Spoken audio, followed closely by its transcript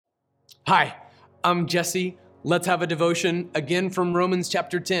Hi, I'm Jesse. Let's have a devotion again from Romans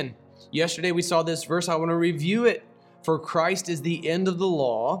chapter 10. Yesterday we saw this verse. I want to review it. For Christ is the end of the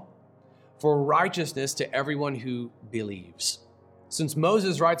law for righteousness to everyone who believes. Since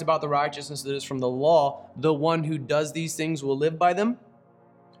Moses writes about the righteousness that is from the law, the one who does these things will live by them.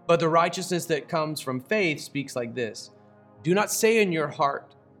 But the righteousness that comes from faith speaks like this. Do not say in your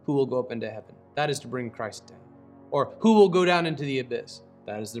heart, who will go up into heaven? That is to bring Christ down. Or who will go down into the abyss?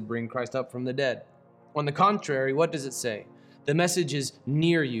 That is to bring Christ up from the dead. On the contrary, what does it say? The message is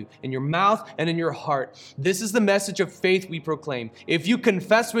near you, in your mouth and in your heart. This is the message of faith we proclaim. If you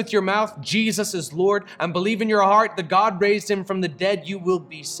confess with your mouth Jesus is Lord and believe in your heart that God raised him from the dead, you will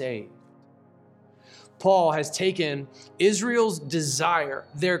be saved. Paul has taken Israel's desire,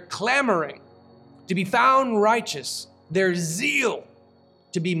 their clamoring to be found righteous, their zeal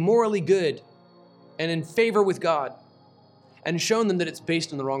to be morally good and in favor with God, and shown them that it's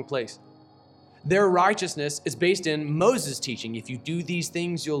based in the wrong place. Their righteousness is based in Moses' teaching. If you do these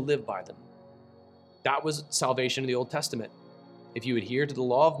things, you'll live by them. That was salvation in the Old Testament. If you adhere to the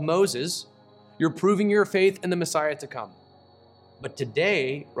law of Moses, you're proving your faith in the Messiah to come. But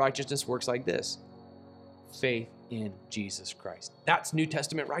today, righteousness works like this. Faith in Jesus Christ. That's New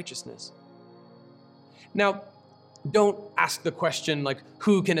Testament righteousness. Now, don't ask the question like,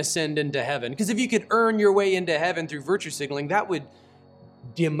 who can ascend into heaven? Because if you could earn your way into heaven through virtue signaling, that would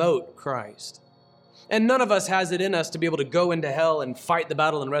demote Christ. And none of us has it in us to be able to go into hell and fight the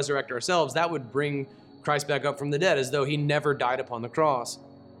battle and resurrect ourselves. That would bring Christ back up from the dead as though he never died upon the cross.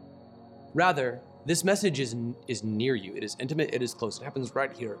 Rather, this message is near you. It is intimate. It is close. It happens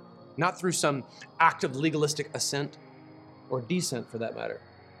right here. Not through some act of legalistic ascent or descent for that matter.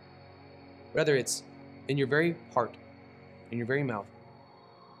 Rather, it's in your very heart, in your very mouth.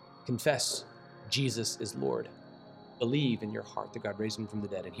 Confess Jesus is Lord. Believe in your heart that God raised him from the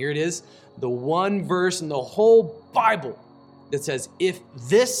dead. And here it is, the one verse in the whole Bible that says, if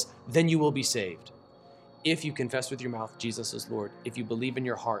this, then you will be saved. If you confess with your mouth Jesus is Lord, if you believe in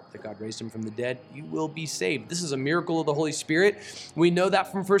your heart that God raised him from the dead, you will be saved. This is a miracle of the Holy Spirit. We know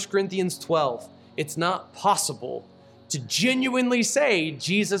that from 1 Corinthians 12. It's not possible to genuinely say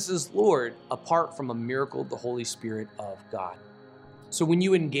Jesus is Lord apart from a miracle of the Holy Spirit of God. So when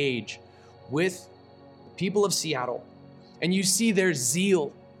you engage with the people of Seattle and you see their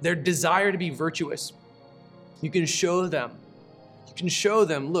zeal, their desire to be virtuous, you can show them,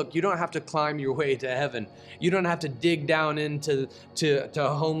 look, you don't have to climb your way to heaven. You don't have to dig down into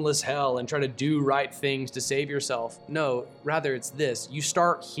homeless hell and try to do right things to save yourself. No, rather it's this. You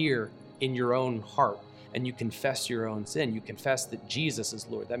start here in your own heart and you confess your own sin. You confess that Jesus is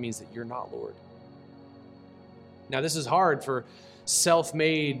Lord. That means that you're not Lord. Now, this is hard for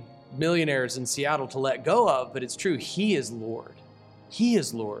self-made millionaires in Seattle to let go of, but it's true. He is Lord. He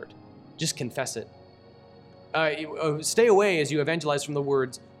is Lord. Just confess it. Stay away as you evangelize from the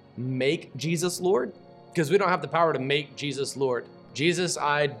words, make Jesus Lord, because we don't have the power to make Jesus Lord. Jesus,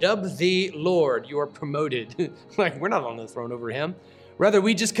 I dub thee Lord. You are promoted. Like, we're not on the throne over him. Rather,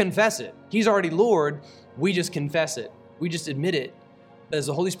 we just confess it. He's already Lord. We just confess it. We just admit it. As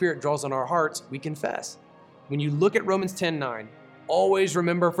the Holy Spirit draws on our hearts, we confess. When you look at Romans 10:9, always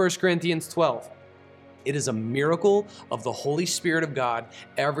remember 1 Corinthians 12. It is a miracle of the Holy Spirit of God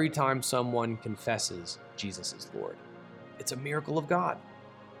every time someone confesses Jesus is Lord. It's a miracle of God.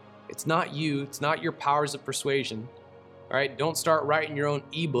 It's not you. It's not your powers of persuasion. All right, don't start writing your own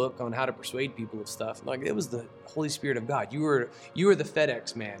ebook on how to persuade people of stuff. Like, it was the Holy Spirit of God. You were the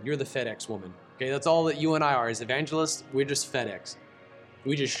FedEx man. You're the FedEx woman. Okay, that's all that you and I are as evangelists. We're just FedEx.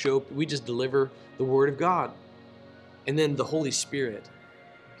 We just deliver the word of God. And then the Holy Spirit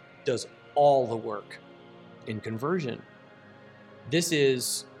does all the work in conversion. This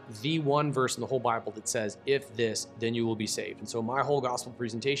is the one verse in the whole Bible that says, if this, then you will be saved. And so my whole gospel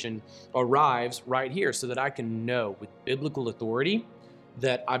presentation arrives right here so that I can know with biblical authority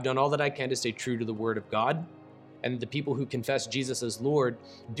that I've done all that I can to stay true to the word of God. And the people who confess Jesus as Lord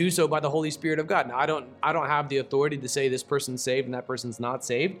do so by the Holy Spirit of God. Now, I don't have the authority to say this person's saved and that person's not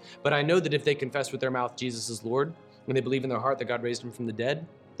saved, but I know that if they confess with their mouth Jesus is Lord, when they believe in their heart that God raised him from the dead,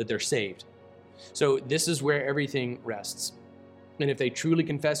 that they're saved. So this is where everything rests. And if they truly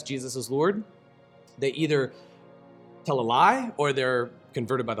confess Jesus as Lord, they either tell a lie or they're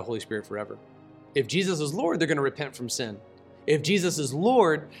converted by the Holy Spirit forever. If Jesus is Lord, they're going to repent from sin. If Jesus is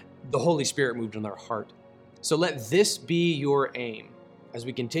Lord, the Holy Spirit moved in their heart. So let this be your aim. As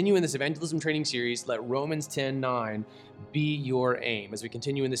we continue in this evangelism training series, let Romans 10:9 be your aim. As we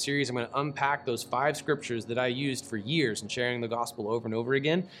continue in the series, I'm going to unpack those 5 scriptures that I used for years in sharing the gospel over and over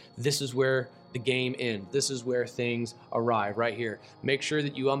again. This is where the game ends. This is where things arrive, right here. Make sure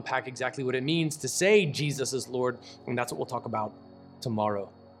that you unpack exactly what it means to say Jesus is Lord, and that's what we'll talk about tomorrow.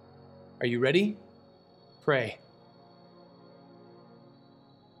 Are you ready? Pray.